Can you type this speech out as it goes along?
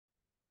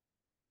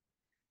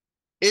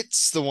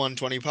It's the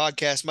 120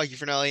 podcast. Mikey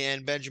Fernelli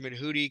and Benjamin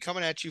Hootie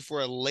coming at you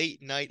for a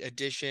late night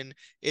edition.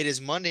 It is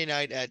Monday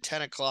night at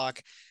 10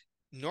 o'clock.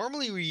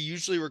 Normally, we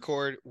usually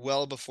record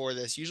well before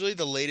this. Usually,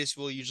 the latest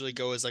we'll usually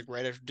go is like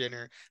right after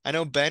dinner. I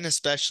know Ben,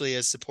 especially,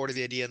 has supported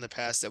the idea in the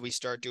past that we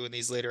start doing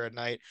these later at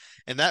night.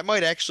 And that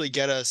might actually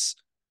get us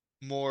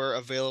more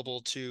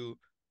available to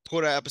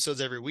put out episodes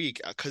every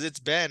week because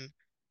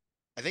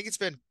I think it's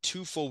been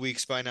 2 full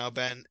weeks by now,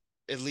 Ben,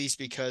 at least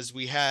because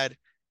we had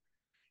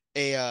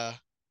a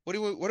what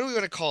do we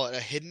want to call it? A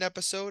hidden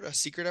episode? A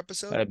secret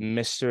episode? A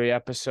mystery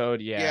episode,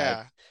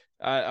 yeah.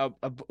 Yeah.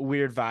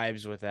 Weird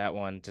vibes with that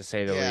one, to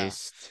say the Yeah.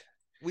 least.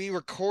 We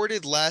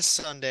recorded last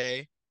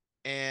Sunday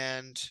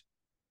and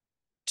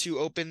to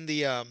open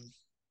the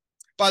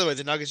by the way,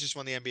 the Nuggets just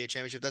won the NBA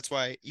championship. That's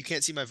why you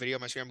can't see my video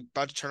on my screen. I'm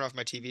about to turn off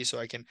my TV so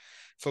I can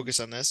focus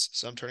on this.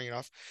 So I'm turning it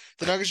off.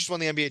 The Nuggets just won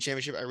the NBA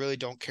championship. I really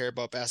don't care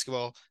about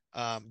basketball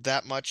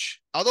that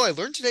much. Although I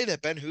learned today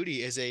that Ben Hootie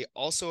is a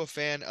also a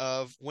fan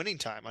of Winning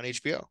Time on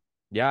HBO.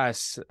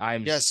 Yes,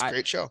 Yes,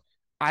 great show.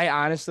 I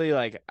honestly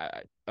like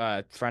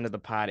a friend of the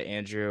pod,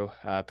 Andrew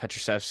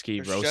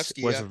Petrosevsky,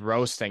 Krzyzewski, was yeah.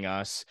 roasting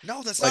us,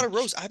 No, that's not a but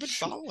roast. I've been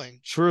following.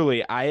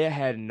 truly, I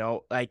had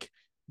no like.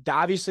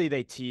 Obviously,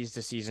 they teased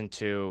the season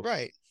two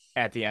Right.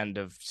 at the end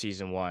of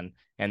season one,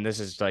 and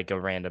this is like a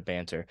random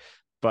banter,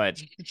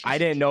 but I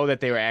didn't know that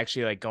they were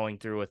actually like going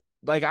through with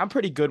like I'm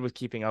pretty good with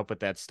keeping up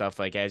with that stuff.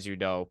 Like as you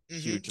know,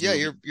 huge Yeah,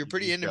 movie you're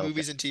pretty TV into show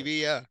movies and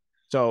TV, yeah.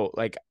 so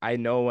like I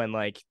know when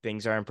like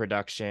things are in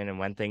production and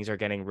when things are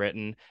getting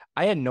written.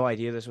 I had no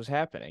idea this was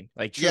happening.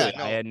 Like Yeah, truly,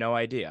 I no, had no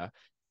idea.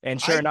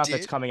 And sure I enough,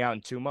 it's did. coming out in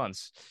 2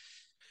 months.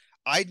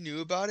 I knew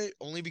about it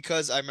only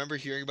because I remember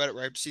hearing about it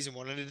right after season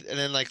one ended. And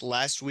then like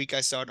last week I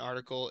saw an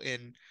article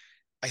in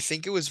I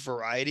think it was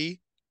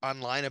Variety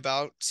online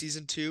about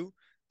season two.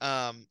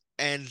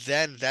 And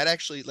then that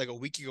actually like a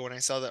week ago when I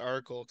saw that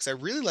article, because I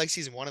really like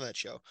season one of that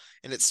show,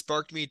 and it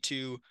sparked me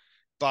to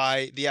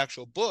buy the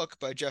actual book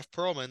by Jeff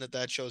Pearlman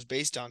that show is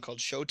based on called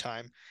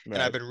Showtime, and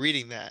I've Right. been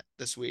reading that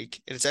this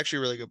week, and it's actually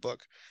a really good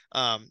book.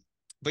 But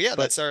yeah,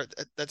 But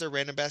that's our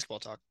random basketball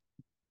talk.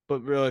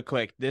 really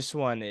quick, this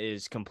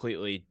is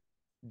completely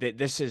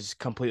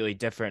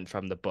different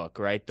from the book,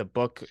 right? The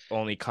book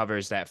only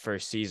covers that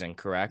first season,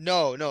 correct?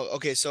 No, no.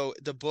 Okay, so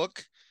the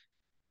book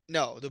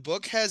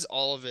has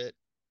all of it.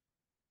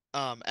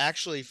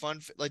 Actually,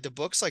 like the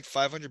book's like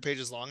 500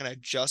 pages long, and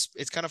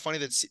it's kind of funny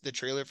that the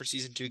trailer for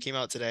season two came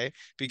out today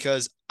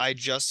because I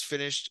just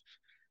finished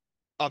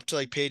up to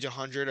like page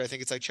 100. I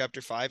think it's like chapter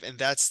five, and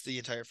that's the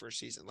entire first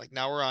season. Like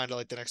now we're on to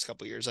like the next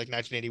couple years, like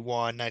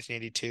 1981,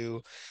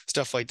 1982,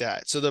 stuff like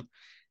that. So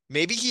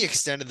maybe he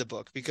extended the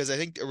book because I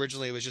think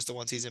originally it was just the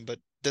one season, but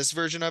this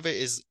version of it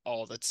is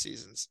all the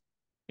seasons.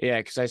 Yeah,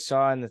 because I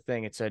saw in the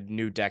thing it said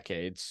new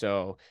decade,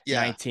 so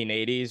Yeah,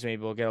 1980s.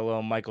 Maybe we'll get a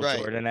little Michael right.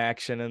 Jordan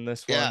action in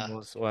this one. Yeah, We'll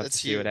have to that's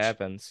see what huge.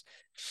 happens.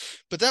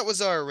 But that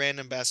was our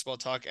random basketball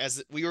talk.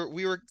 As we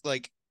were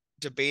like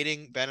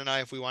debating Ben and I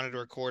if we wanted to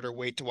record or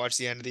wait to watch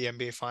the end of the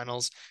NBA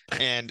Finals,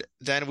 and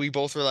then we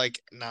both were like,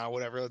 "Nah,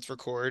 whatever, let's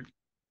record."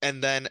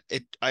 And then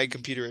I had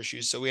computer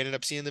issues, so we ended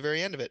up seeing the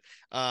very end of it.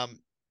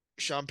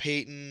 Sean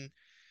Payton,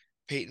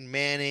 Peyton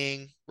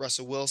Manning,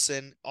 Russell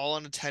Wilson, all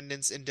in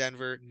attendance in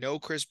Denver. No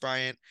Chris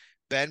Bryant.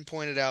 Ben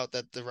pointed out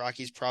that the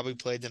Rockies probably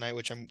played tonight,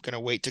 which I'm gonna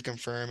wait to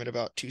confirm in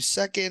about 2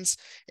 seconds.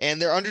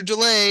 And they're under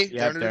delay. They're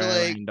Yep, under they're in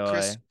delay. rain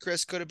Chris delay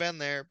Chris could have been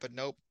there, but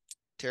nope.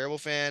 Terrible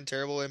fan,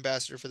 terrible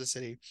ambassador for the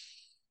city.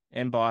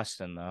 in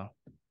Boston though.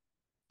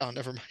 Oh,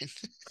 never mind.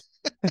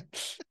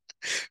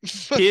 He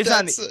But is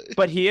on, that's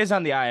but he is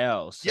on the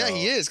IL. yeah,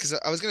 he So is because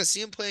I was gonna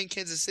see him play in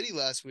Kansas City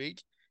last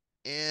week,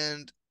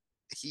 and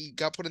he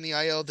got put in the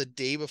IL the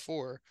day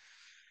before.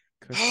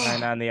 Chris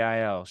Bryant on the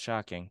IL,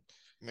 shocking.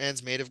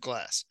 Man's made of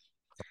glass.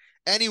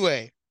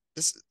 Anyway,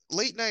 this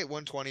late night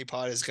 120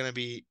 pod is going to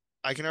be,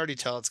 I can already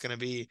tell it's going to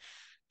be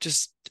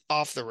just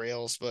off the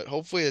rails, but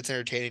hopefully it's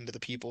entertaining to the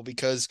people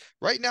because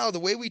right now, the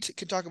way we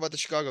can talk about the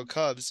Chicago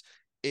Cubs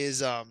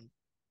is,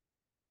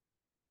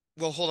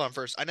 well, hold on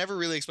first. I never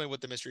really explained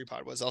what the mystery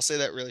pod was. I'll say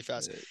that really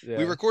fast. We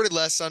Yeah. recorded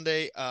last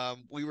Sunday.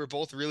 We were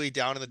both really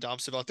down in the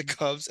dumps about the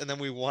Cubs, and then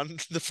we won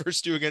the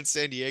first two against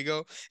San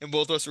Diego, and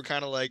both of us were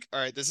kind of like, all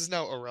right, this is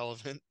now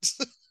irrelevant.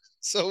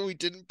 So we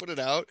didn't put it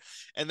out.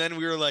 And then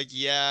we were like,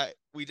 yeah,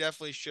 we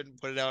definitely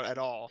shouldn't put it out at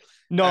all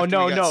No, after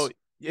we no, got no.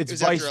 it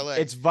was after LA.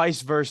 It's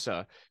vice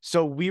versa.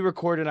 So we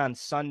recorded on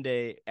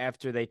Sunday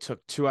after they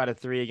took 2 out of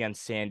 3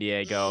 against San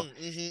Diego,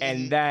 and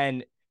Mm-hmm.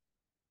 then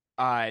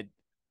uh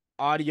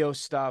audio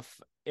stuff,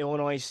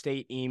 Illinois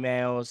State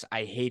emails,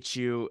 I hate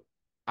you,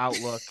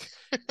 Outlook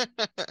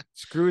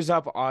screws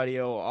up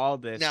audio, all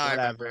this, Now I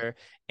remember. whatever.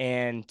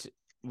 And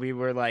we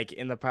were like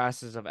in the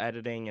process of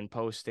editing and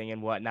posting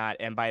and whatnot.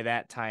 And by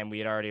that time, we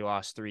had already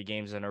lost 3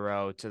 games in a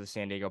row to the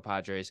San Diego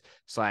Padres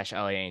slash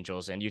LA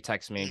Angels. And you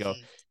text me and go, Hmm.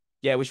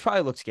 yeah, we should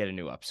probably look to get a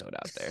new episode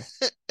out there.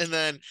 And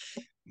then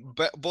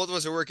but both of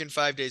us are working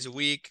 5 days a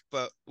week,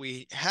 but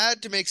we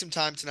had to make some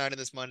time tonight on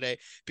this Monday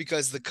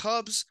because the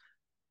Cubs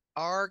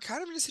are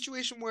kind of in a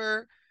situation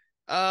where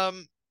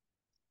um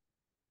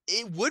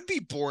it would be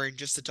boring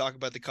just to talk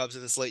about the Cubs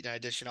in this late night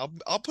edition.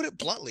 I'll put it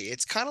bluntly.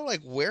 It's kind of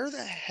like, where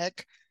the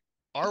heck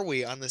are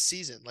we on the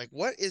season? Like,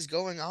 what is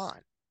going on?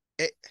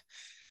 It,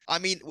 I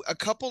mean, a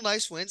couple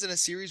nice wins and a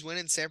series win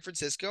in San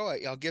Francisco.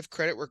 I'll give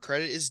credit where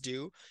credit is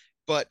due,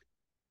 but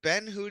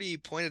Ben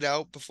Hootie pointed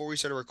out before we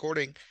started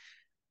recording,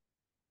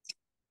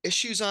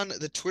 issues on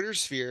the Twitter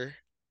sphere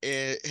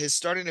is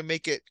starting to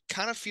make it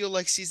kind of feel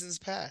like seasons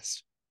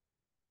past.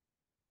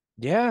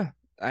 Yeah,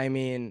 I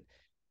mean,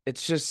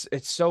 it's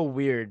so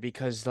weird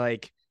because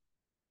like,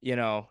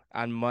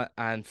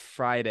 on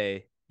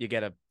Friday you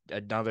get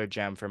another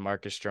gem from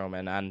Marcus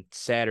Stroman. On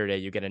Saturday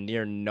you get a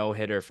near no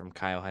hitter from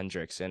Kyle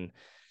Hendricks, and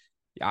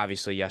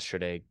obviously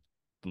yesterday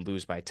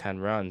lose by 10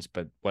 runs,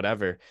 but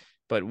whatever.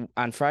 But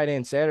on Friday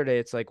and Saturday,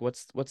 it's like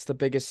what's the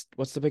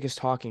biggest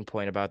talking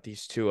point about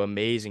these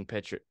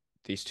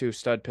two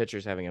stud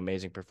pitchers having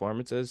amazing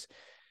performances?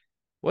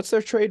 What's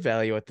their trade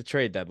value at the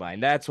trade deadline?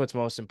 That's what's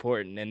most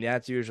important, and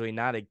that's usually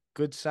not a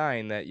good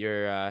sign that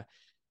your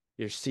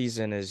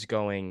season is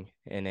going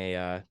in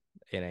a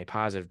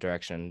positive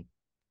direction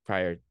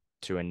prior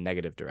to a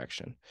negative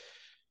direction.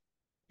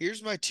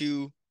 Here's my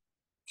two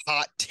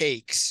hot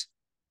takes.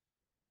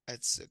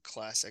 That's a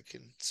classic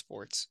in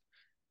sports.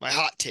 My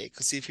hot take.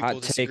 Let's see if people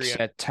Hot disagree takes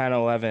on. at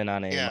 10:11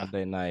 on a Yeah,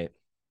 Monday night.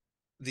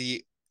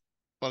 the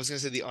I was gonna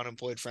say the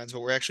unemployed friends,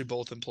 but we're actually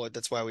both employed.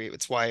 It's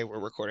why we're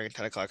recording at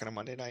 10 o'clock on a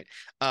Monday night.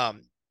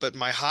 But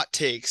my hot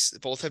takes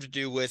both have to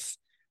do with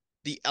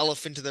the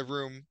elephant in the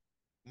room,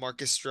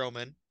 Marcus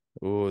Stroman.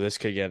 Ooh, this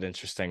could get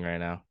interesting right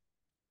now.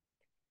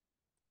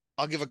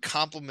 I'll give a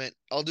compliment.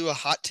 I'll do a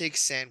hot take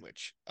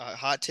sandwich. A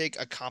hot take,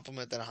 a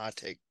compliment, then a hot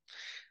take.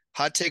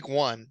 Hot take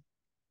one,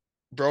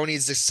 bro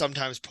needs to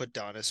sometimes put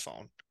down his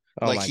phone.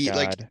 Oh my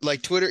God.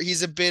 Like Twitter,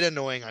 he's a bit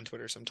annoying on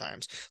Twitter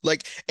sometimes.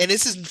 Like, and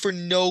this is for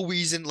no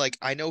reason. Like,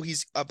 I know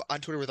he's up on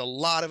Twitter with a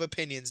lot of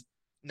opinions,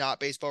 not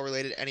baseball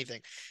related,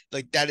 anything.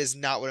 Like, that is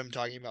not what I'm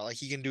talking about. Like,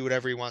 he can do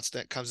whatever he wants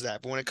that comes to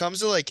that. But when it comes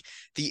to like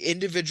the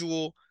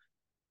individual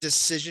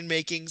decision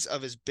makings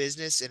of his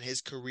business and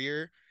his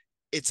career,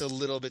 it's a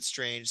little bit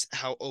strange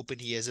how open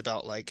he is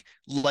about like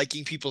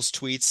liking people's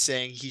tweets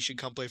saying he should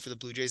come play for the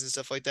Blue Jays and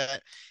stuff like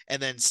that,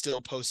 and then still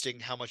posting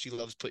how much he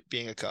loves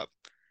being a Cub.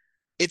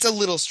 It's a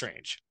little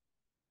strange.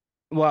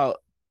 Well,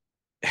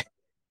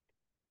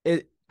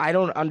 I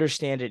don't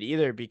understand it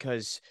either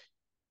because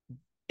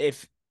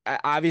if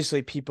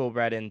obviously people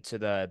read into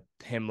the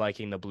him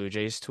liking the Blue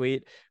Jays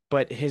tweet,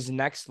 but his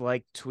next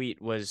like tweet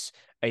was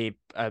a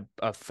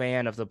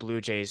fan of the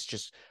Blue Jays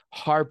just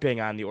harping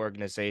on the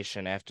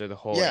organization after the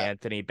whole Yeah,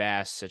 Anthony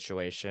Bass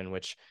situation,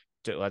 which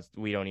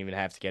we don't even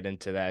have to get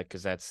into that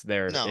because that's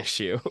their no.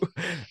 issue.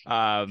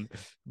 um,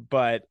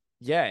 but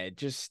yeah, it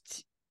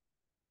just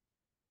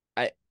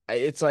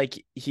it's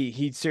like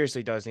he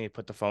seriously does need to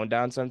put the phone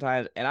down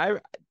sometimes, and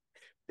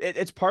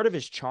it's part of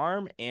his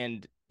charm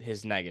and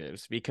his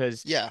negatives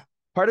because Yeah,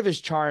 part of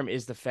his charm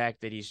is the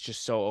fact that he's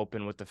just so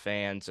open with the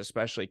fans,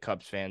 especially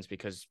Cubs fans,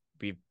 because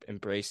we've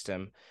embraced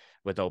him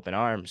with open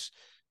arms.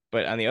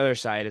 But on the other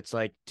side, it's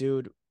like,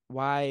 dude,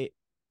 why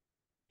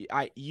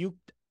I you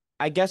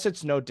I guess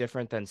it's no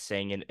different than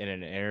saying it in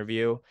an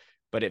interview,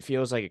 but it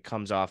feels like it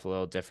comes off a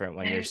little different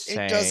when you're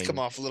it does come saying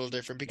off a little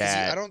different because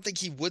I that. don't think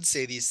he would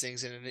say these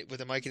things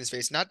with a mic in his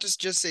face. Not just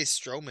say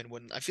Stroman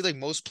wouldn't. I feel like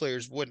most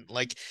players wouldn't.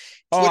 Like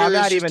Oh, Twitter I'm is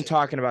not just even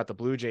talking about the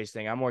Blue Jays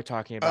thing. I'm more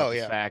talking about oh the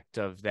yeah. fact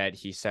of that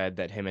he said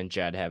that him and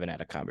Jed haven't had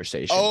a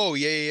conversation. Oh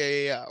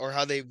yeah. Or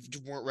how they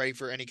weren't ready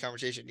for any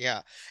conversation.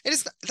 Yeah, and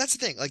that's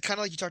the thing. Like kind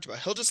of like you talked about,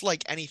 he'll just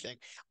like anything.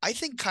 I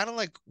think kind of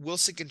like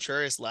Wilson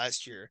Contreras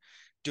last year,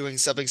 doing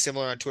something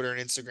similar on Twitter and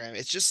Instagram.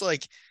 It's just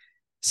like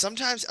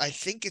sometimes I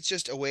think it's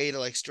just a way to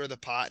like stir the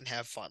pot and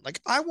have fun. Like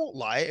I won't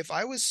lie, if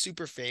I was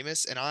super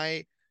famous and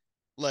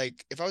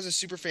if I was a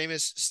super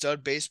famous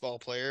stud baseball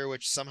player,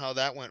 which somehow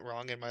that went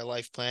wrong in my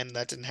life plan and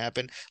that didn't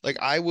happen, like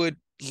I would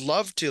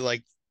love to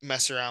like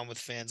mess around with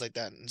fans like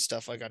that and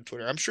stuff like on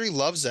Twitter. I'm sure he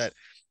loves that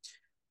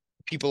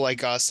people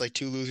like us, like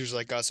two losers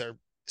like us, are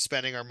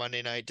spending our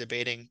Monday night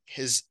debating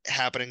his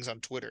happenings on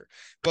Twitter.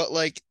 But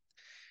like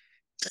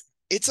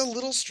it's a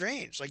little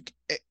strange. Like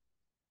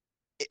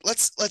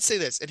let's say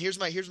this, and here's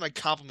my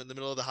compliment in the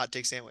middle of the hot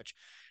take sandwich.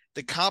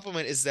 The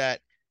compliment is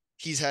that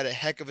he's had a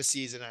heck of a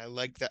season. I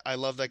like that. I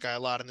love that guy a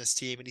lot on this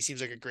team, and he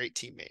seems like a great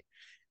teammate.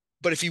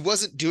 But if he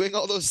wasn't doing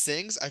all those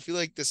things, I feel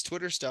like this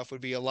Twitter stuff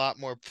would be a lot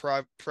more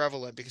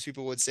prevalent because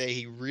people would say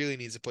he really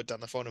needs to put down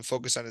the phone and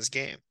focus on his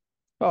game.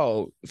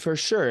 Oh, for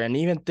sure. And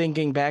even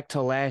thinking back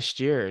to last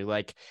year,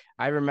 like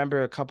I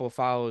remember a couple of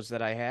follows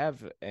that I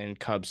have in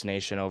Cubs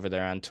Nation over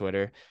there on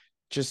Twitter.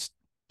 Just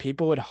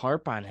people would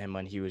harp on him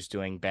when he was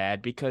doing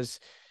bad because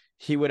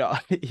he would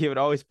he would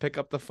always pick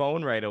up the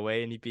phone right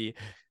away and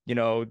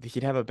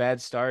he'd have a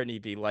bad start and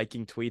he'd be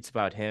liking tweets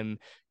about him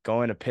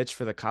going to pitch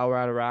for the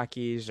Colorado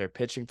Rockies or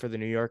pitching for the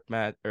New York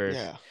Met or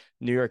Yeah.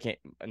 New York,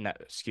 no,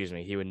 excuse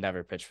me, he would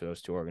never pitch for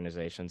those two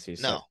organizations. He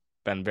said No.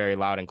 been very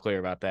loud and clear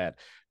about that.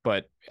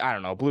 But I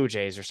don't know, Blue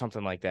Jays or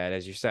something like that,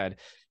 as you said.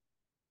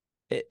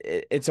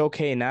 It's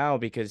okay now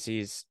because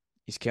he's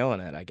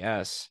killing it, I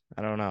guess.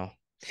 I don't know.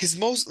 his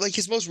most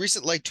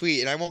recent like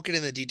tweet, and I won't get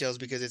into the details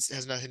because it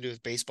has nothing to do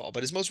with baseball,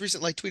 but his most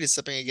recent like tweet is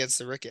something against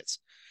the Ricketts.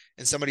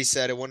 And somebody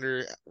said, I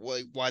wonder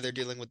why they're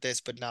dealing with this,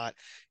 but not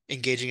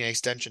engaging in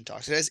extension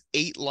talks. It has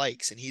 8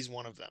 likes, and he's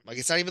one of them. Like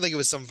it's not even like it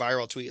was some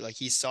viral tweet. Like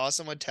he saw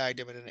someone tagged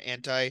him in an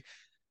anti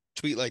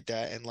tweet like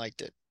that and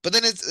liked it. But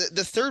then it's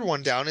the third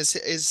one down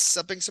is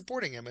something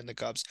supporting him in the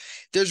Cubs.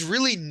 There's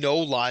really no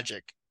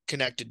logic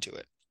connected to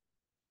it.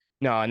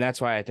 No, and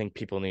that's why I think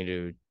people need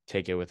to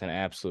take it with an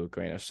absolute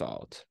grain of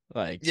salt.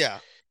 Like, Yeah.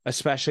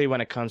 especially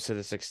when it comes to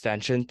this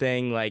extension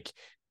thing, like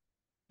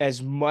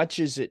as much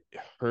as it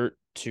hurt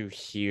to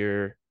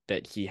hear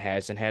that he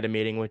hasn't had a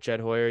meeting with Jed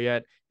Hoyer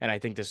yet, and I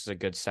think this is a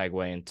good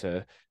segue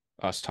into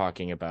us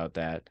talking about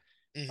that.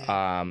 hmm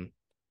Um,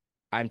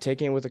 I'm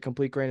taking it with a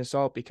complete grain of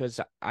salt because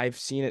I've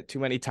seen it too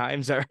many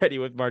times already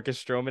with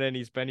Marcus Stroman, and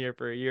he's been here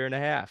for a year and a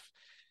half.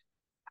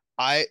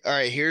 All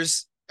right,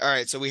 here's all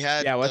right, so we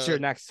Yeah, had what's your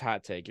next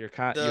hot take? You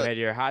the had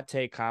your hot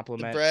take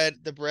compliment.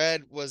 the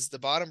bread was the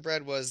bottom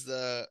bread was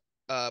the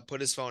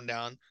put his phone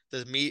down.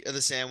 The meat of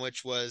the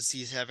sandwich was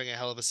he's having a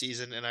hell of a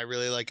season and I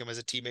really like him as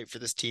a teammate for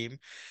this team.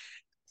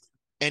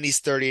 And he's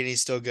 30 and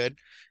he's still good.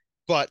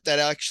 But that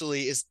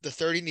actually is the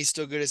 30 and he's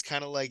still good is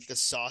kind of like the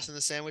sauce in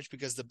the sandwich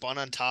because the bun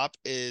on top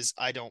is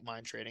I don't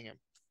mind trading him.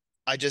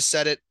 I just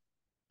said it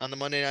on the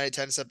Monday night at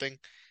 10 something.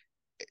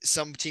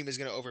 Some team is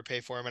going to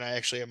overpay for him and I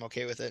actually am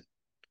okay with it.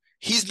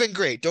 He's been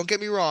great. Don't get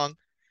me wrong.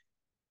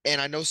 And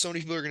I know so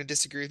many people are going to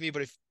disagree with me,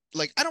 but if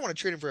like I don't want to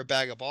trade him for a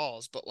bag of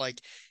balls, but like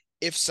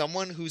if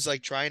someone who's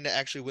like trying to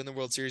actually win the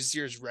World Series this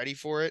year is ready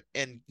for it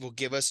and will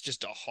give us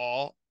just a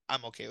haul,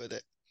 I'm okay with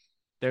it.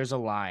 There's a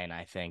line,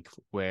 I think,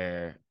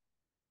 where,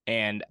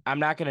 and I'm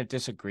not going to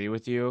disagree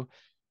with you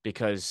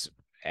because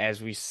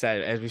as we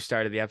said, as we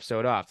started the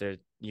episode off, there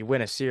you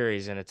win a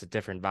series and it's a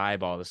different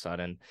vibe all of a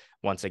sudden,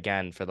 once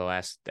again, for the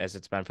last, as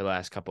it's been for the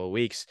last couple of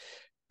weeks.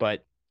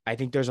 But I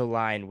think there's a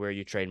line where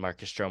you trade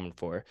Marcus Stroman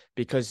for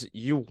because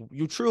you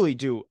truly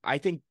do. I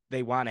think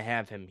they want to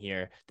have him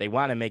here. They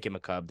want to make him a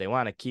Cub. They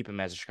want to keep him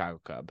as a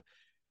Chicago Cub.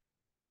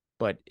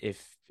 But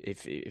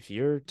if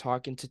you're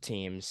talking to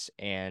teams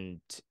and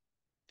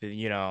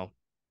you know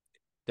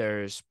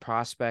there's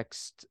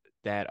prospects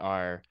that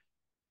are,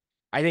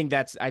 I think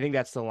that's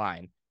the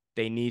line.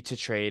 They need to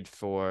trade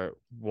for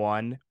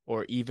one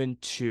or even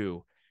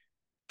two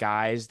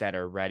guys that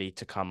are ready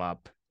to come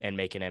up and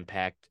make an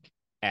impact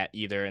at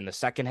either in the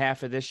second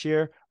half of this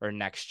year or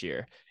next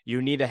year.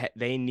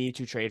 They need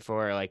to trade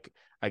for like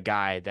a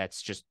guy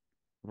that's just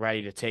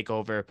ready to take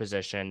over a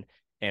position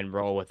and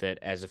roll with it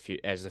as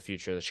the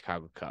future of the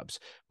Chicago Cubs,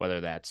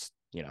 whether that's,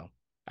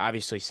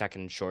 obviously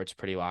second and short's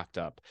pretty locked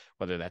up,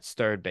 whether that's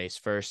third base,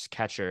 first,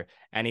 catcher,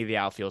 any of the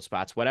outfield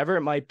spots, whatever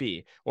it might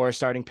be, or a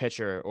starting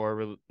pitcher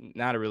or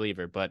not a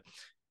reliever, but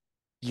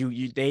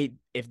they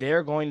if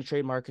they're going to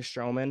trade Marcus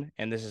Stroman,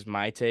 and this is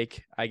my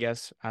take, I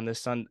guess, on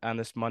this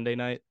Monday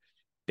night,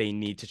 they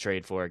need to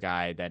trade for a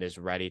guy that is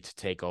ready to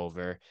take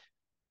over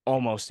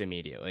almost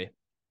immediately.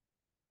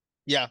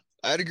 Yeah,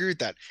 I'd agree with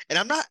that. And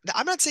I'm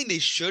not saying they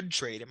should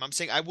trade him. I'm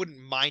saying I wouldn't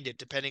mind it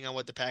depending on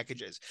what the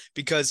package is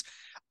because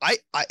I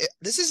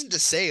this isn't to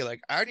say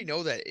like I already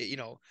know that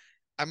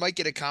I might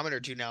get a comment or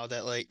two now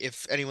that like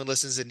if anyone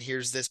listens and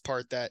hears this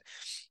part that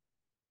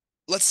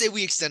let's say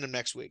we extend him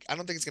next week. I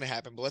don't think it's going to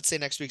happen, but let's say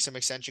next week some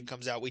extension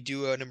comes out. We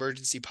do an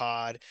emergency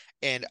pod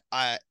and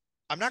I'm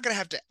not going to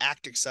have to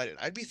act excited.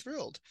 I'd be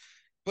thrilled.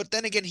 But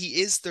then again,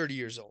 he is 30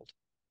 years old.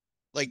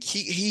 Like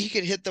he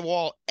can hit the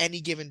wall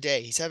any given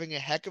day. He's having a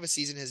heck of a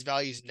season. His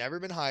value's never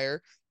been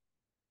higher.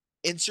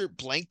 Insert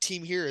blank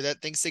team here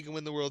that thinks they can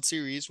win the World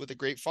Series with a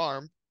great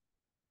farm.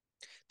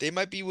 They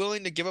might be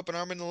willing to give up an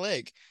arm and a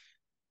leg.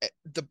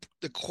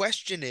 The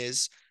question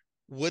is,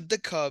 would the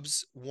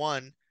Cubs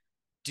one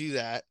do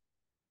that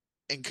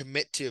and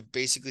commit to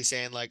basically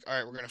saying like, all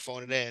right, we're gonna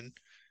phone it in,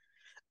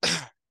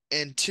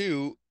 and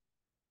two,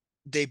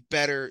 they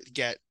better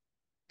get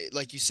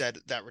like you said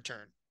that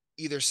return.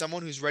 Either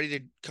someone who's ready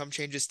to come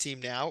change his team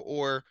now,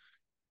 or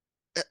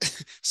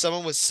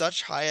someone with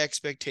such high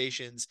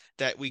expectations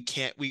that we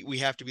can't we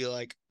have to be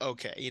like,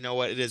 okay, you know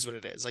what, it is what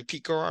it is. Like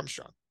Pete Crow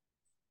Armstrong.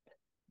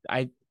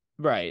 I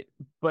Right,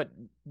 but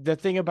the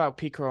thing about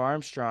Pico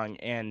Armstrong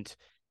and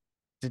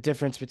the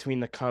difference between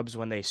the Cubs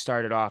when they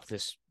started off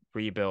this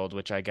rebuild,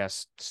 which I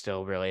guess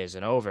still really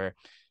isn't over,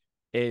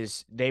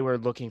 is they were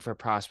looking for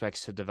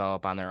prospects to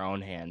develop on their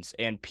own hands.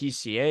 And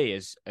PCA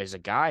is a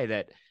guy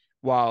that,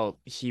 while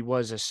he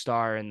was a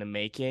star in the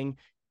making,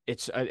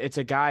 it's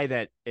a guy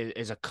that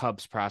is a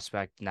Cubs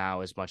prospect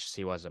now as much as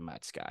he was a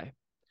Mets guy.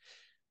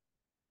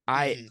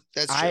 I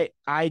That's true.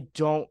 I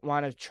don't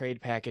want a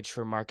trade package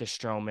for Marcus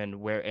Stroman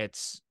where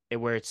it's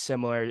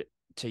similar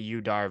to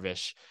you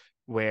Darvish,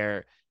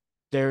 where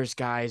there's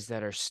guys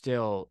that are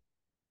still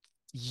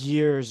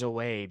years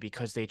away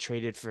because they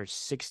traded for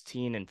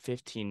 16 and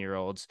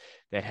 15-year-olds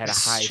that had a This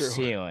is high true.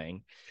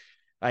 ceiling.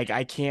 Like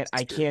It's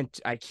true.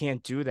 I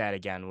can't do that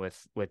again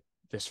with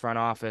this front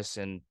office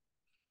and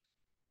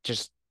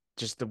just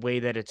just the way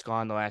that it's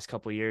gone the last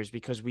couple of years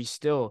because we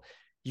still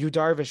Yu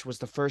Darvish was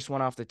the first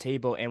one off the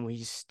table, and we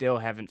still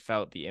haven't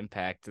felt the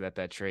impact that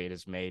that trade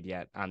has made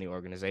yet on the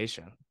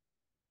organization.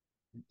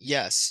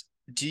 Yes.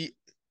 Do you,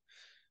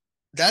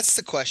 that's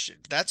the question.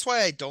 That's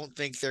why I don't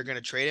think they're going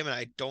to trade him, and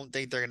I don't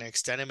think they're going to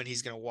extend him, and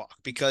he's going to walk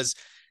because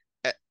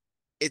eh,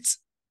 it's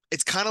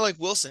it's kind of like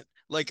Wilson.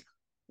 Like,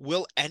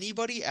 will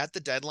anybody at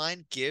the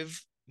deadline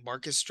give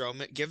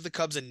the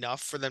Cubs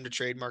enough for them to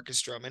trade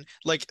Marcus Stroman?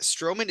 Like,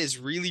 Stroman is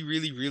really,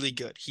 really, really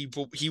good.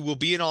 He will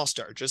be an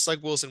all-star, just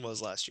like Wilson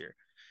was last year.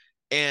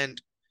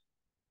 And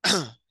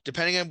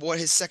depending on what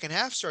his second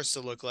half starts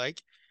to look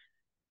like,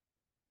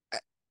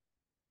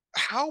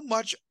 how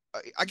much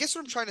I guess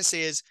what I'm trying to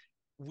say is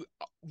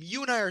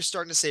you and I are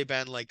starting to say,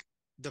 Ben, like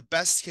the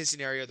best case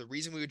scenario, the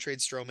reason we would trade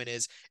Stroman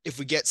is if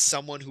we get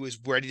someone who is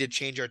ready to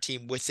change our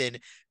team within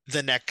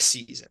the next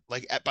season,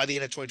 like by the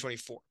end of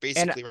 2024, And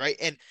basically, right?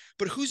 And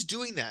but who's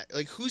doing that?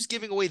 Like who's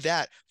giving away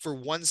that for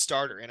one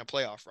starter in a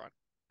playoff run?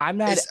 I'm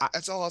not. Is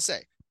That's all I'll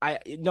say. I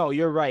no,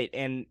 you're right.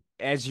 And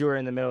as you're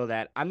in the middle of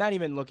that, I'm not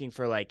even looking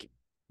for like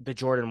the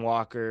Jordan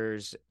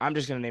Walkers. I'm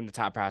just gonna name the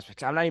top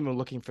prospects. I'm not even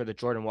looking for the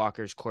Jordan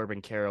Walkers,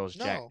 Corbin Carrolls,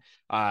 Jack, No.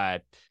 uh,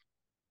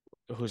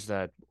 who's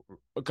the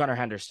Gunnar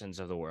Hendersons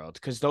of the world,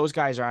 because those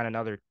guys are on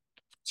another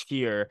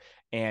tier,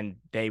 and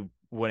they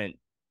wouldn't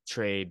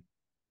trade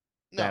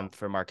them No.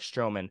 for Marcus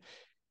Stroman.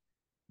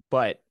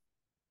 But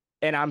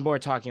and I'm more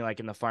talking like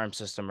in the farm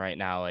system right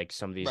now, like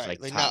some of these Right.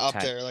 like Like top not up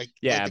 10. there, like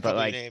Yeah, the but couple you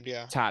like named,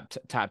 yeah.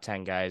 top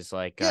 10 guys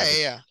like Yeah, yeah,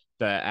 yeah.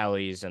 the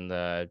Ellies and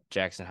the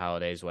Jackson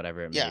Holidays,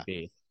 whatever it may Yeah.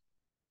 be.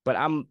 But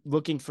I'm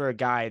looking for a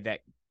guy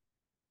that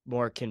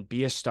more can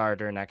be a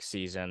starter next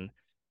season,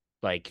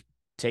 like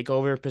take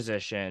over a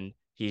position.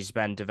 He's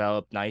been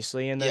developed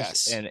nicely in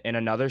this Yes. in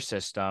another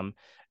system.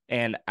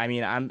 And I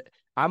mean,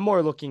 I'm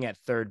more looking at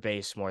third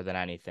base more than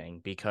anything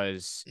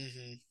because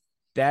Hmm.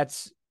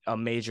 that's a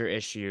major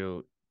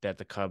issue that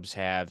the Cubs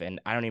have, and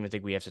I don't even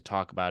think we have to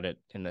talk about it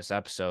in this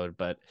episode.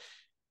 But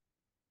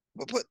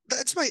But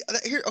that's my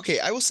here. Okay,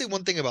 I will say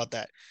one thing about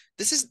that.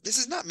 This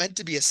is not meant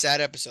to be a sad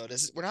episode.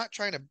 We're not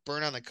trying to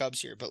burn on the Cubs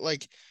here, but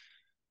like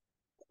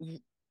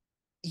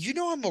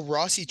I'm a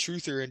Rossi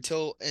truther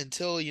until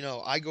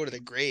I go to the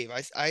grave.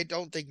 I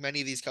don't think many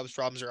of these Cubs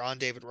problems are on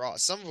David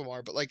Ross. Some of them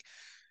are, but like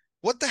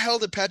what the hell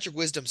did Patrick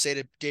Wisdom say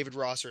to David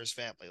Ross or his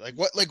family?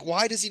 Like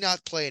why does he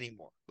not play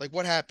anymore? Like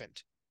what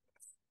happened?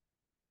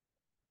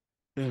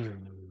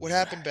 What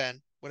happened,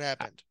 Ben? What I,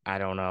 happened? I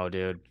don't know,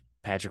 dude.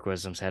 Patrick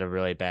Wisdom's had a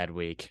really bad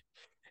week,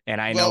 and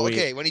I know Well, we,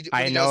 okay, when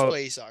I he does know,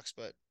 play, he sucks,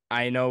 but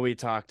I know we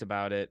talked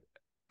about it,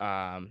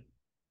 um,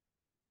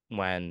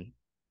 when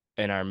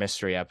in our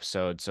mystery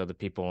episode, so the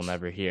people will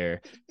never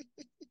hear.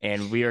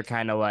 And we were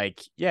kind of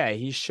like, yeah,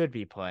 he should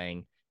be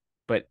playing.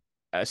 But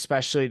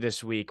especially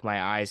this week,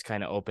 my eyes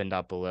kind of opened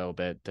up a little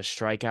bit. The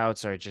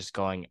strikeouts are just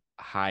going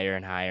higher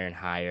and higher and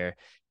higher,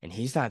 and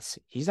he's not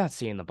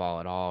seeing the ball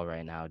at all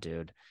right now,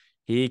 dude.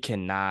 He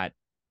cannot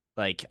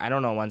like I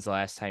don't know when's the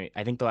last time.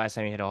 I think the last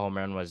time he hit a home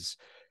run was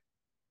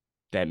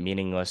that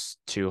meaningless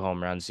 2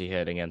 home runs he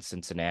hit against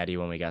Cincinnati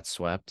when we got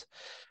swept.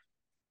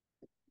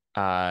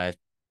 Uh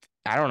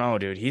I don't know,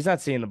 dude. He's not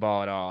seeing the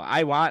ball at all.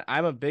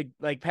 I'm a big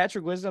like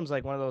Patrick Wisdom's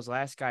like one of those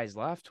last guys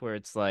left where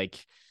it's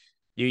like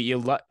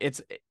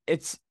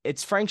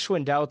it's Frank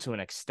Schwindel to an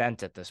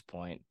extent at this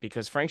point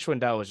because Frank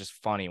Schwindel was just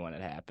funny when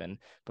it happened,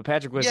 but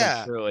Patrick Wisdom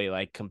yeah, truly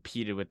like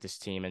competed with this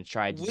team and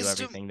tried to do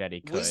Wisdom everything that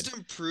he could.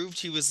 Wisdom proved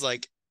he was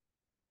like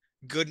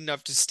good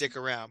enough to stick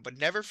around, but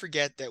never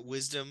forget that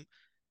Wisdom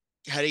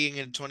heading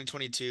into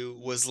 2022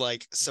 was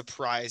like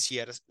surprised he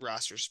had a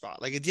roster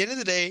spot. Like at the end of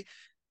the day,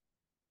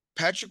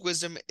 Patrick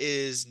Wisdom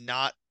is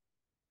not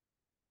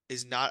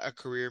a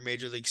career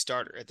major league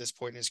starter at this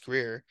point in his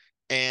career.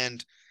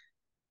 And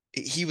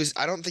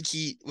I don't think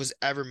he was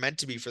ever meant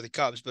to be for the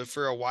Cubs, but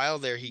for a while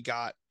there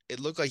it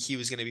looked like he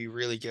was going to be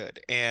really good.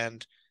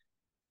 And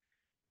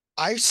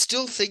I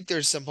still think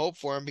there's some hope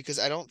for him because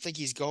I don't think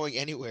he's going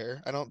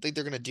anywhere. I don't think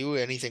they're going to do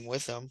anything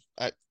with him.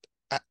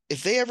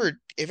 If it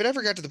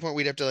ever got to the point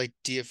we'd have to like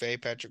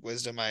DFA Patrick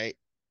Wisdom,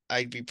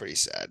 I'd be pretty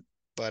sad.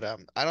 But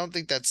I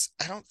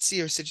don't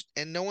see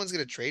and no one's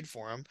going to trade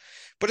for him.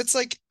 But it's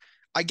like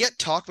I get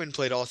Talkman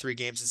played all 3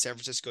 games in San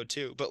Francisco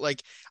too, but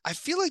like I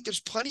feel like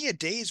there's plenty of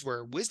days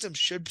where Wisdom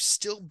should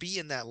still be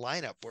in that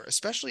lineup where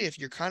especially if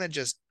you're kind of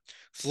just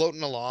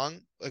floating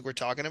along like we're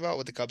talking about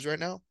with the Cubs right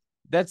now.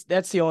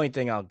 That's the only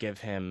thing I'll give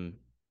him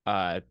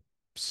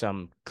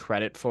some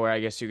credit for, I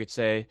guess you could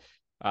say,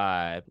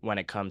 when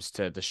it comes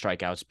to the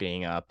strikeouts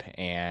being up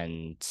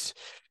and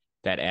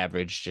that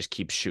average just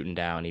keeps shooting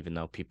down, even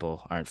though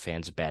people aren't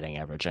fans of batting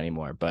average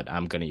anymore, but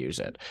I'm gonna use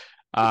it.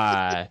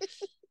 Uh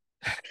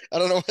I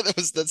don't know why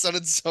that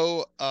sounded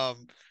so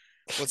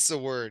what's the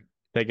word?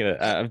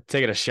 I'm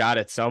taking a shot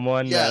at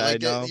someone Yeah, that I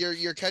like know.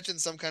 you're catching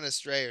some kind of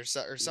stray or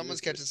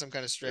someone's catching some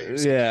kind of stray or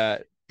something. Yeah.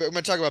 But I'm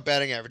gonna talk about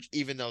batting average,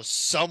 even though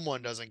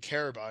someone doesn't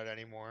care about it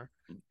anymore.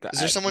 Is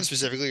there I, someone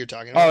specifically you're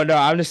talking oh about? no,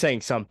 I'm just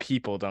saying some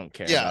people don't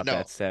care Yeah, about that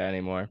no. stat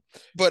anymore.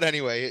 But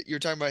anyway, you're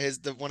talking about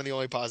one of the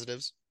only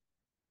positives.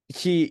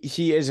 He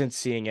isn't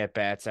seeing at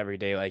bats every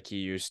day like he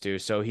used to.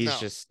 So he's No.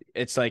 just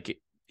it's like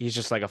he's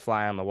just like a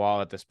fly on the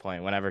wall at this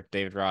point. Whenever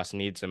David Ross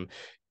needs him,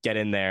 get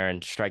in there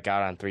and strike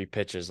out on 3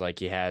 pitches like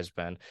he has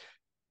been.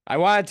 I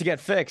want it to get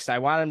fixed. I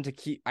want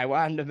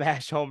him to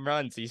mash home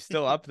runs. He's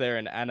still up there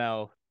in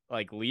NL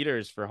like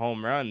leaders for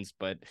home runs,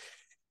 but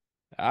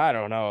I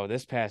don't know.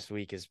 This past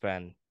week has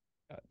been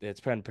it's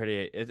been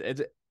pretty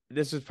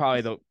this is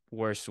probably the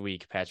worst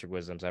week Patrick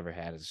Wisdom's ever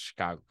had as a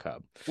Chicago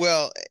Cub.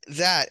 Well,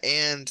 that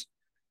and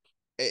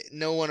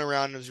no one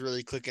around him is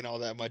really clicking all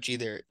that much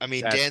either. I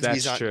mean,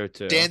 That's true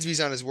too.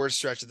 Dansby's on his worst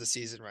stretch of the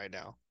season right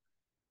now.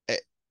 Eh,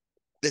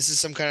 This is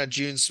some kind of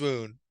June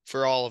swoon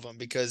for all of them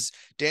because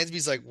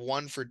Dansby's like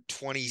 1 for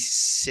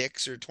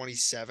 26 or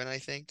 27, I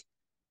think.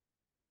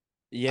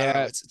 I don't know.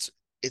 Yeah,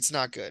 It's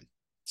not good.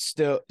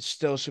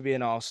 still should be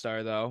an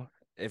all-star though.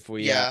 If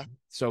we Yeah.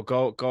 so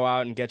go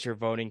out and get your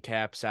voting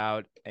caps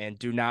out and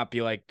do not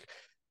be like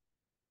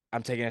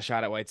I'm taking a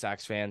shot at White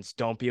Sox fans.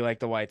 Don't be like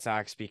the White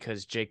Sox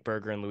because Jake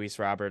Berger and Luis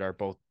Robert are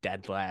both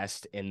dead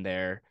last in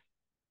their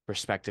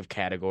respective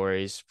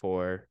categories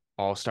for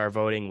all-star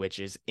voting, which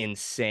is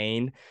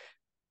insane.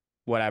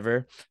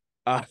 Whatever.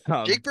 Jake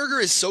Um, Berger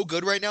is so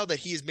good right now that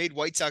he has made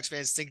White Sox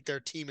fans think their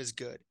team is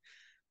good.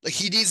 Like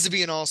he needs to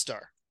be an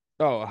all-star.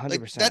 oh, Like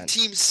that 100%.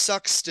 team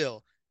sucks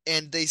still.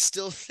 And they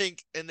still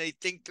think and they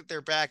think that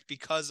they're back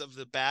because of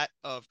the bat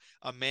of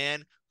a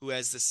man who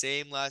has the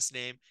same last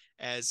name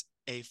as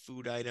a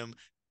food item.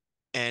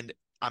 And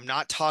I'm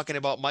not talking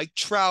about Mike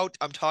Trout.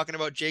 I'm talking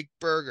about Jake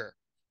Berger.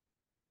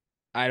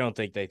 I don't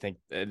think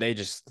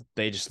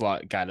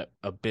got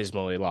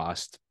abysmally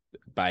lost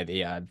by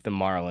the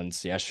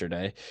Marlins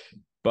yesterday.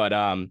 But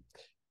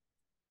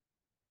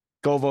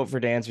go vote for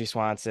Dansby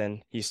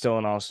Swanson. He's still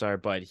an all-star,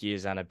 but he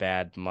is on a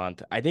bad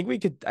month. I think we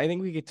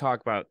could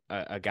talk about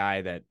a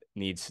guy that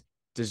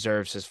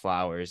deserves his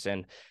flowers.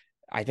 And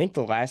I think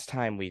the last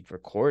time we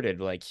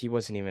recorded, like he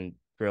wasn't even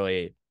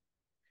really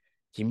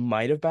he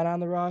might have been on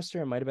the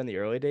roster. It might have been the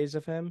early days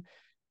of him,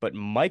 but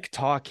Mike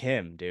Talk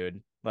him,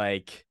 dude.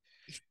 Like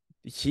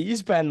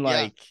he's been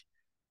Yeah. like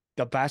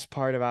the best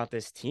part about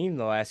this team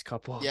the last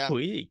couple of Yeah.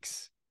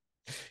 weeks.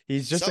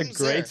 He's just a Something's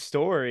great there.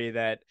 story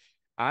that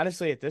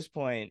honestly at this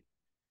point,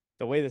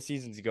 the way the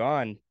season's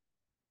gone,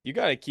 you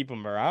got to keep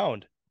him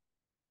around.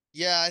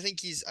 Yeah, I think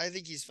he's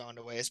found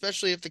a way,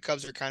 especially if the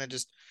Cubs are kind of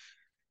just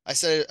I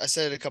said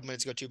it a couple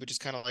minutes ago too, but just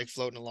kind of like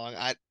floating along.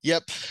 I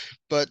Yep,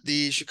 but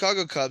the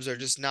Chicago Cubs are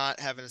just not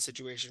having a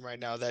situation right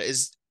now that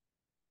is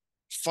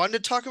fun to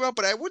talk about,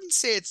 but I wouldn't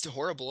say it's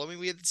horrible. I mean,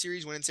 we had the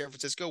series win in San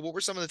Francisco. What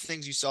were some of the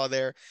things you saw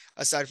there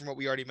aside from what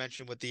we already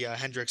mentioned with the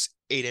Hendricks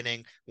 8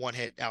 inning 1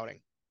 hit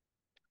outing?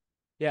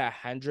 Yeah,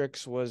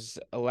 Hendricks was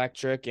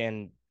electric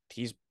and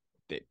he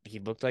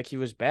looked like he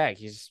was back.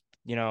 He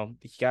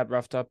got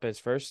roughed up his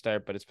first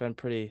start, but it's been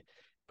pretty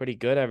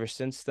good ever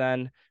since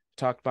then.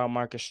 Talked about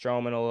Marcus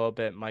Stroman a little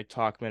bit, Mike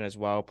Talkman as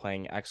well,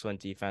 playing excellent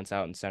defense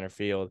out in center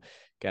field,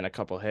 getting a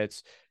couple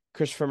hits.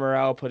 Christopher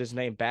Morel put his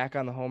name back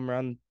on the home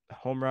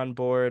run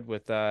board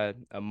with a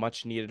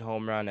much needed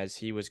home run as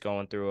he was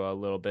going through a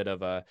little bit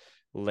of a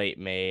late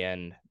May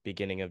and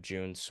beginning of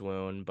June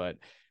swoon, but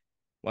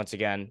once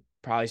again,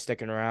 probably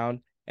sticking around.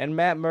 And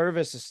Matt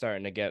Mervis is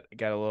starting to get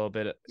a little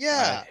bit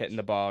Yeah, hitting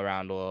the ball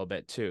around a little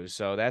bit too.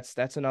 So that's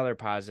another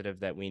positive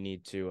that we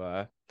need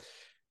to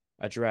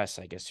address,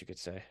 I guess you could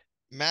say.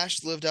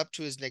 Mash lived up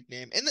to his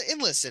nickname.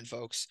 And listen,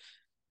 folks,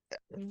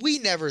 we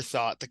never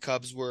thought the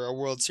Cubs were a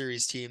World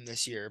Series team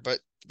this year, but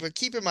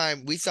keep in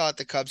mind we thought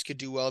the Cubs could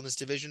do well in this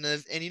division,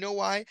 and you know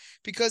why?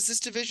 Because this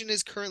division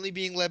is currently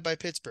being led by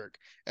Pittsburgh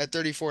at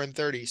 34 and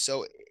 30.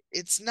 So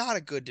it's not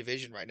a good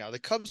division right now. The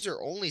Cubs are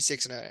only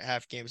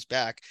 6.5 games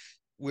back,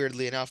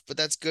 weirdly enough, but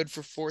that's good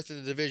for fourth in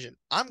the division.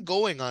 I'm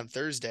going on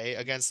Thursday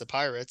against the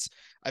Pirates.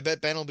 I bet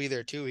Ben will be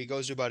there too. He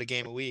goes to about a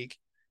game a week.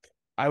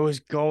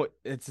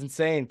 It's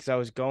insane because I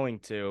was going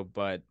to,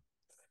 but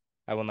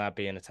I will not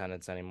be in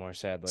attendance anymore,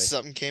 sadly.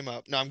 Something came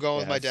up. No, I'm going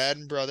with my Yes. dad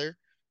and brother.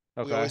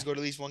 We Okay. always go to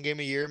at least one game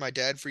a year. My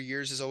dad for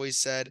years has always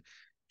said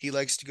he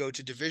likes to go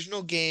to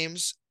divisional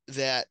games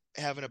that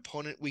have an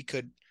opponent we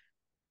could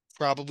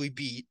probably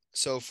beat.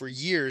 So for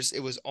years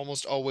it was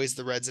almost always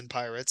the Reds and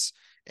Pirates,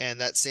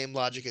 and that same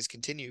logic has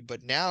continued.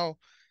 But now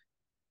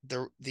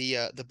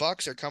the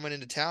Bucks are coming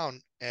into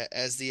town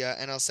as the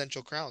NL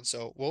Central Crown.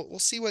 So we'll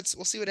see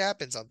what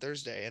happens on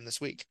Thursday and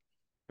this week.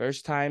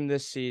 First time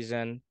this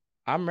season.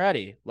 I'm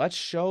ready. Let's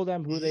show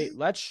them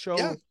let's Yeah,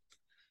 show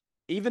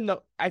even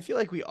though I feel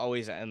like we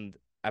always end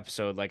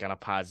episode like on a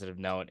positive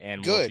note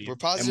and good. We're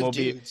positive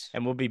dudes.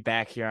 we'll be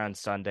back here on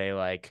Sunday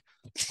like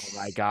oh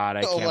my God,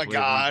 I Oh can't my believe we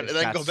God. And just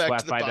then got go back to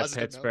swept the by the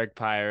positive note. Pittsburgh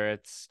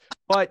Pirates.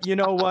 But you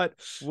know what?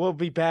 We'll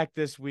be back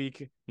this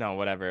week. No,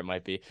 whatever it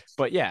might be.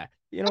 But yeah,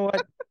 you know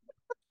what?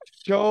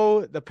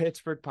 Show the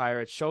Pittsburgh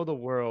Pirates, show the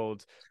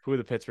world who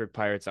the Pittsburgh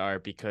Pirates are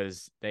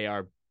because they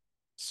are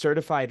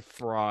certified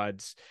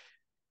frauds.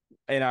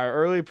 In our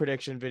early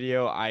prediction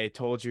video, I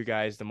told you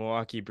guys the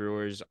Milwaukee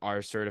Brewers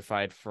are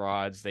certified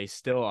frauds. They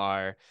still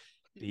are.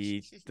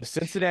 The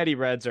Cincinnati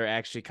Reds are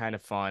actually kind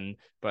of fun,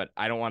 but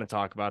I don't want to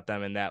talk about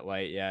them in that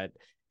light yet.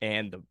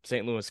 And the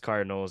St. Louis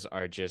Cardinals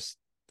are just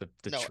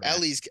the No,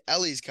 trash.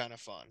 Ellie's kind of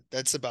fun.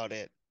 That's about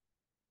it.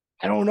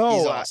 I don't He's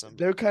know. awesome.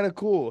 They're kind of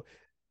cool.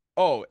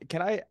 Oh,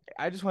 can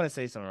I just want to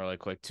say something really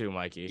quick too,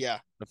 Mikey, Yeah.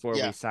 before we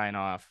Yeah. sign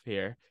off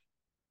here.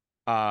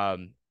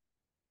 Um,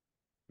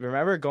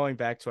 remember going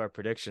back to our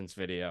predictions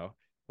video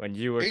when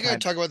you Are were you going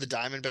kind to talk about the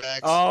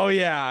Diamondbacks? Oh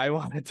yeah, I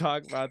want to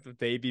talk about the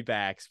baby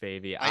backs,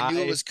 baby. I knew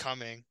it I was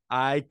coming.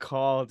 I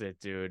called it,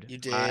 dude. You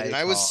did. And I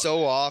I was called so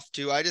it. off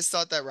too. I just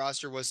thought that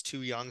roster was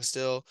too young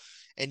still.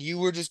 And you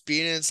were just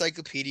being an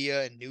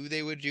encyclopedia and knew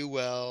they would do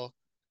well.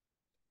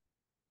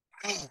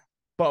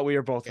 But we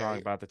were both Yeah, wrong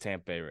about the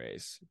Tampa Bay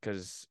Rays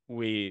because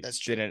we that's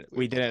true. didn't We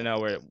were we both didn't wrong know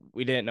about where that.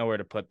 we didn't know where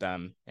to put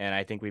them, and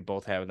I think we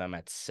both have them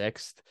at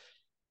sixth.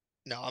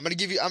 No, I'm gonna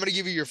give you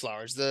your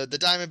flowers. The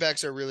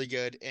Diamondbacks are really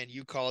good, and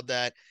you called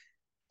that.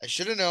 I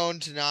should have known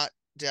to not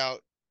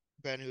doubt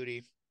Ben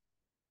Hootie.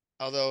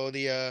 Although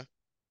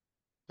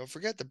don't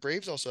forget the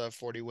Braves also have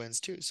 40 wins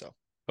too. So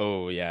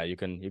Oh yeah, you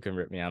can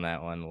rip me on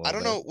that one a I little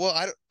don't bit. know.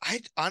 Well,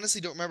 I honestly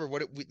don't remember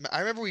I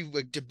remember we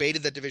like,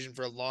 debated that division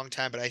for a long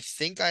time, but I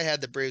think I had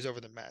the Braves over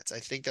the Mets. I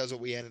think that was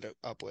what we ended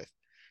up with.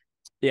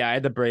 Yeah, I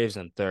had the Braves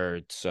in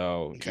third,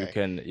 so you Okay.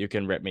 can you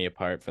can rip me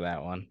apart for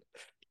that one.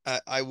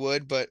 I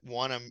would, but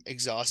one, I'm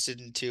exhausted,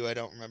 and two, I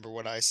don't remember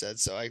what I said.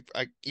 So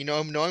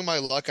knowing my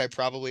luck, I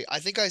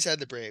think I said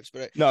the Braves,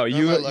 but No,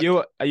 knowing my luck,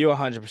 you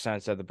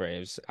 100% said the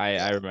Braves. I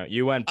yeah, remember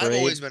you went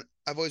Braves,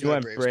 I've always you been a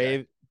went Braves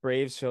guy.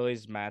 Braves,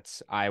 Phillies,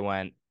 Mets. I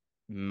went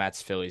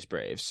Mets, Phillies,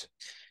 Braves.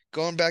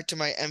 Going back to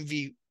my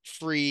MV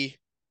free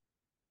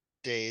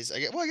days. I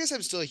guess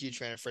I'm still a huge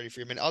fan of Freddie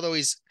Freeman, although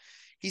he's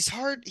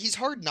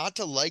hard not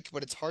to like,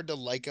 but it's hard to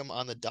like him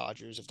on the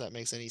Dodgers, if that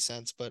makes any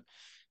sense. But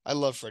I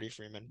love Freddie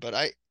Freeman, but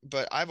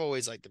I've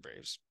always liked the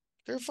Braves.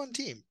 They're a fun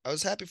team. I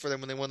was happy for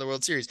them when they won the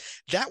World Series.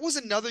 That was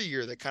another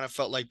year that kind of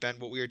felt like, Ben,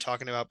 what we were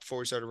talking about before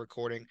we started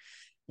recording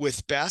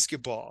with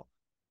basketball.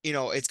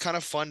 It's kind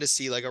of fun to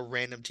see like a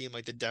random team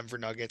like the Denver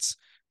Nuggets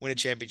win a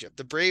championship.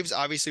 The Braves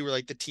obviously were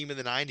like the team of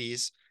the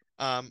 90s.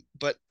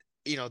 But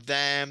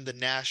the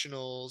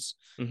Nationals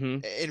Mm-hmm.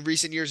 in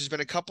recent years, there's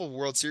been a couple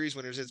World Series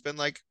winners. It's been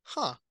like,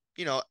 huh,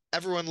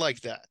 everyone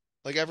liked that.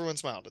 Like everyone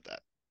smiled at that.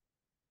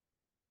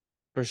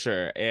 For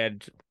sure.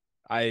 And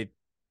I,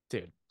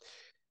 dude,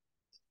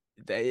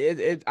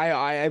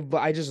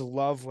 I just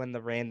love when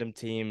the random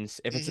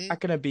teams, if it's Hmm. not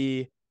gonna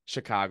be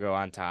Chicago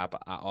on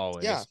top, Yeah,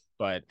 always,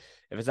 but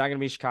if it's not gonna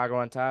be Chicago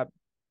on top,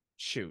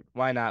 shoot,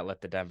 why not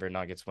let the Denver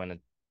Nuggets win a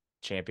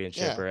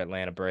championship yeah. or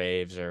Atlanta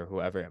Braves or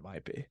whoever it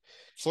might be?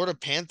 Florida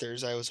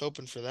Panthers, I was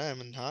hoping for them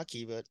in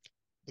hockey, but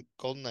the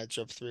Golden Knights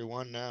are up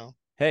 3-1 now.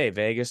 Hey,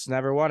 Vegas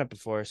never won it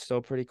before. Still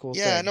a pretty cool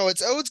Yeah, thing. no,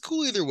 it's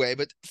cool either way,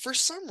 but for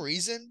some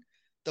reason,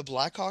 the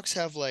Blackhawks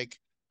have like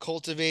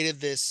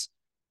cultivated this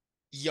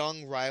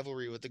young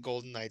rivalry with the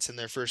Golden Knights in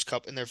their first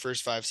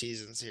 5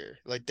 seasons here.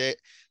 Like the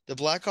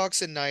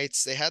Blackhawks and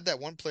Knights, they had that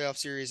one playoff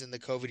series in the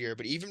COVID year,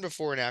 but even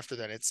before and after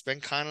that, it's been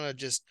kind of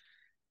just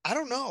I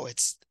don't know.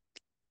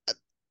 Uh,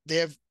 they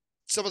have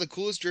some of the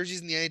coolest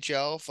jerseys in the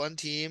NHL, fun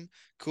team,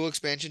 cool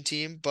expansion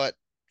team, but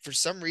for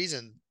some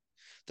reason,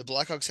 the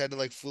Blackhawks had to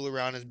like fool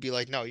around and be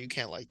like, no, you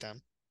can't like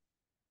them.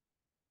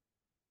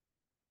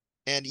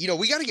 And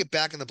we got to get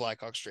back in the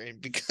Blackhawks train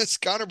because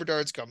Connor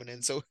Bedard's coming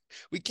in, so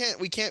we can't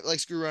like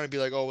screw around and be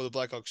like, oh, well, the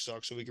Blackhawks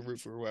suck, so we can root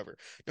for whoever.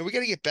 No, we got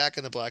to get back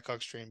in the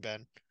Blackhawks train,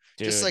 Ben.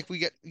 Just Dude. like we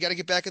got to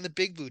get back in the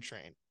Big Blue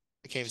train.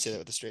 I can't even say that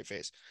with a straight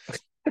face.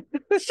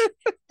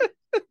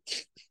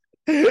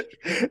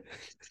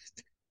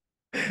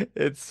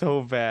 It's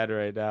so bad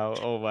right now.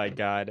 Oh my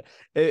God.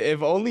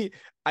 If only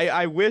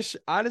I wish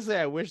honestly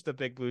I wish the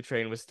Big Blue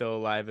Train was still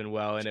alive and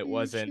well and it Choo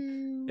wasn't.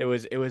 choo.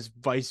 It was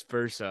vice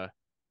versa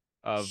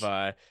of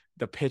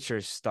the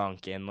pitchers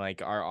stunk and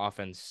like our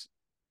offense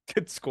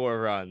could score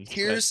runs, but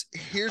Here's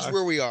our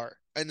where we are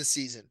in the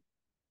season.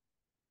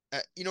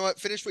 You know what?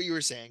 Finish what you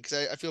were saying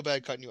because I feel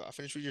bad cutting you off.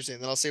 Finish what you're saying,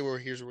 then I'll say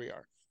here's where we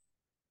are.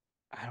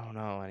 I don't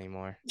know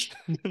anymore.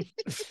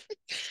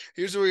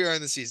 Here's where we are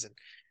in the season.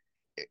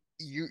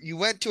 You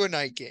went to a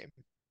night game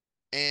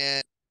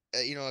and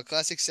a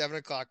classic 7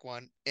 o'clock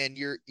one, and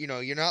you're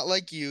not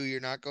like you're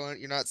not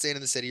staying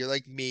in the city. You're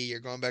like me. You're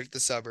going back to the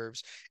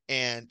suburbs,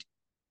 and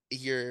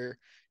you're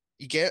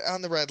you get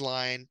on the red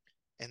line,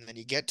 and then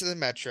you get to the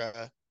metro,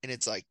 and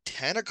it's like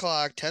 10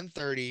 o'clock,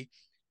 10:30,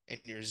 and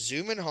you're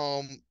zooming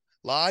home,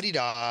 la di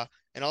da,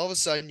 and all of a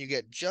sudden you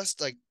get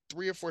just like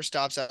 3 or 4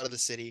 stops out of the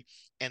city,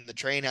 and the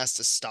train has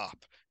to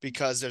stop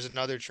because there's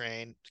another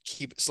train to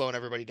keep slowing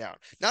everybody down.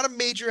 Not a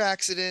major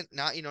accident,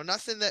 not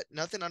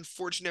nothing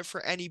unfortunate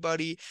for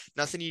anybody,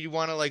 nothing you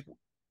want to like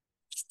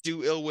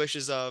do ill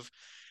wishes of,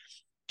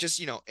 just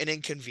an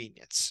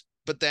inconvenience.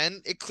 But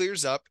then it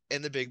clears up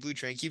and the big blue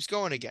train keeps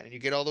going again and you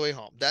get all the way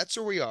home. That's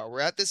where we are. We're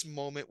at this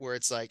moment where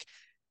it's like,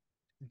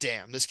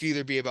 damn, this could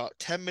either be about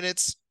 10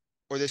 minutes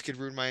or this could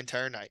ruin my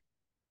entire night.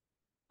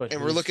 But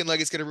And we're looking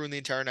like it's going to ruin the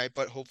entire night,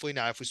 but hopefully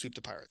not if we sweep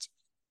the Pirates.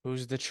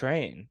 who's the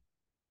train?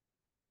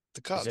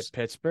 The Is it Cubs.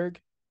 Pittsburgh?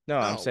 No,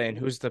 I'm saying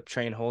No. who's the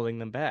train holding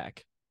them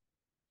back?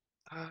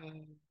 Uh,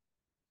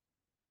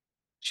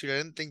 Shoot, I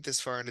didn't think this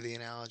far into the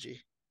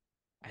analogy.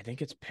 I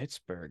think it's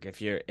Pittsburgh.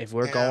 If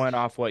we're Yeah, going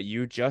off what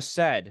you just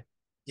said,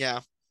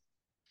 yeah.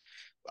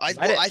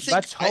 let it. I think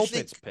Let's hope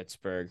it's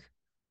Pittsburgh.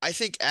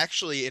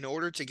 actually in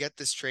order to get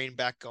this train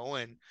back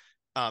going,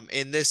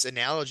 in this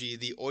analogy,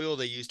 the oil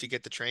they use to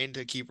get the train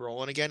to keep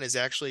rolling again is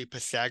actually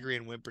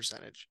Pythagorean win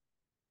percentage.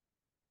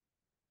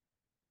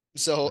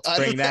 So Let's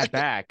bring that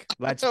back.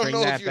 I Let's don't bring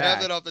know if that you have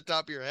that back. off the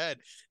top of your head,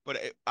 but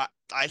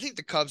I think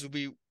the Cubs would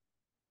be.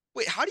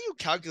 Wait, how do you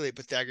calculate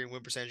Pythagorean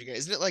win percentage again?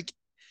 Isn't it like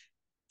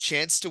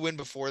chance to win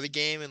before the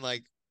game and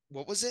like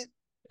what was it?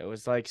 It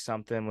was like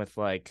something with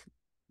like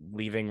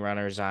leaving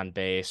runners on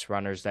base,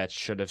 runners that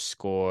should have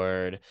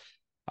scored,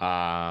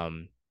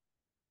 um,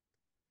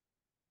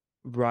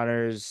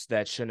 runners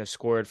that shouldn't have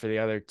scored for the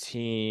other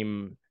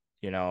team,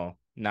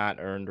 not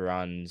earned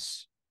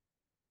runs,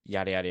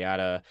 yada yada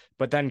yada.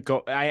 But then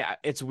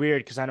it's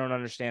weird because I don't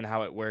understand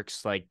how it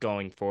works like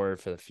going forward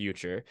for the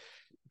future.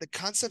 The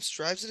concept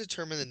strives to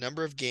determine the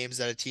number of games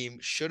that a team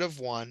should have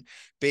won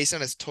based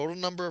on its total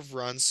number of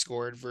runs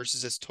scored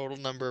versus its total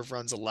number of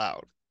runs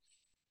allowed.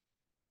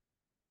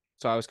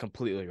 So I was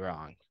completely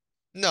wrong.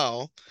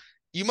 No,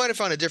 you might have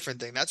found a different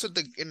thing. That's what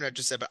the internet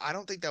just said, but I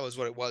don't think that was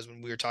what it was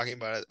when we were talking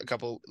about it a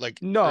couple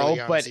like No, early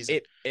on in the but season.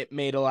 it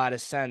made a lot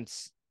of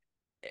sense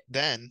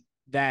Then,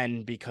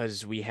 then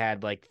because we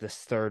had like the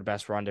third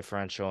best run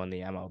differential in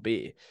the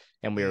MLB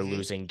and we were hmm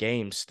losing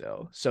games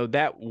still. So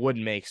that would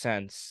make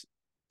sense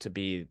to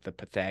be the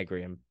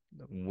Pythagorean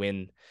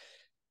win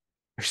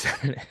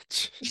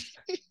percentage.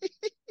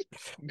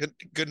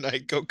 good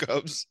night, go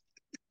Cubs.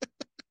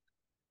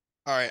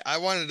 All right, I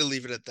wanted to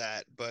leave it at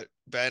that, but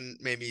Ben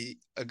made me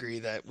agree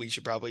that we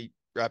should probably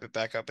wrap it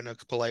back up in a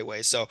polite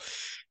way. So,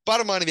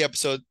 bottom line of the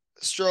episode,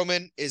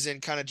 Stroman is in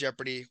kind of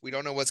jeopardy. We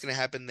don't know what's going to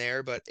happen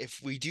there, but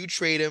if we do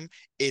trade him,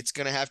 it's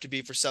going to have to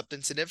be for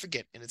something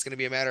significant, and it's going to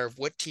be a matter of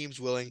what team's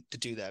willing to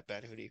do that,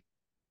 Ben Hootie.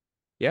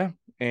 Yeah.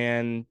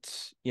 And,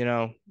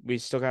 we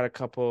still got a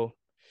couple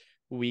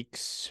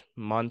weeks,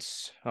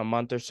 months, a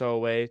month or so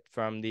away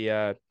from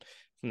the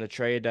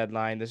trade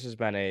deadline. This has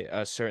been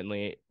a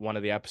certainly one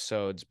of the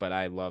episodes, but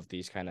I love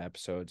these kind of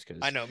episodes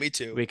I because know, me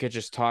too. we could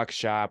just talk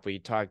shop. We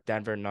talked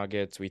Denver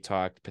Nuggets. We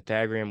talked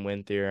Pythagorean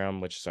win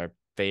theorem, which is our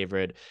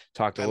favorite.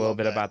 Talked a I little love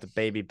bit that. about the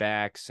baby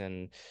backs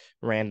and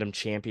random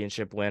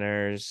championship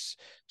winners,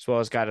 as well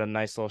as got a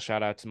nice little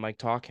shout out to Mike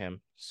Talkham.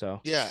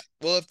 So Yeah.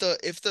 Well,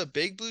 if the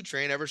big blue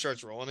train ever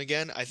starts rolling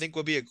again, I think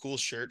would be a cool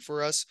shirt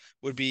for us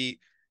would be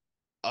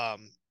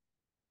um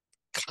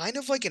kind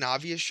of like an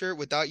obvious shirt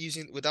without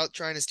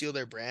trying to steal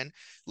their brand,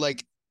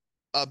 like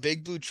a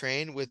big blue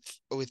train with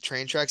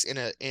train tracks in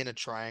a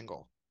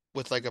triangle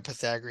with like a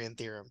Pythagorean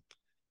theorem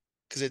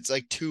because it's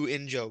like two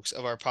in jokes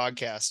of our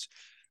podcast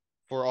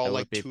that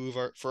would be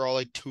for all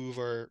like two of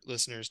our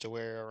listeners to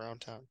wear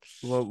around town.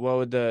 what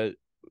would the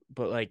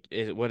but like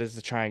what is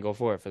the triangle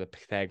for the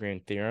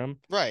Pythagorean theorem?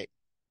 Right.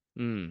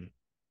 Hmm.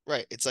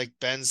 Right. It's like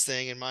Ben's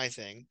thing and my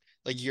thing.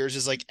 Like yours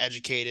is like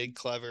educated,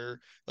 clever,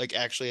 like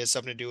actually has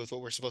something to do with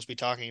what we're supposed to be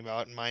talking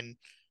about, and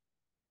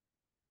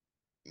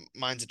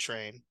mine's a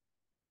train.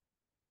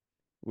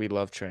 We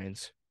love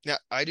trains. Yeah,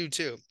 I do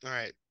too. All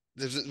right.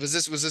 Was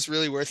this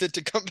really worth it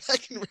to come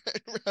back and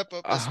wrap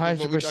up A this with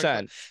what hundred we talked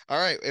about? percent. All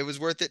right, it was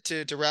worth it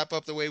to wrap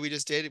up the way we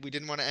just did. We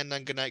didn't want to end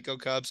on good night, go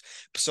Cubs.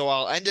 So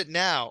I'll end it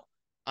now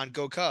on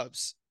go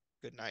Cubs.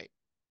 Good night.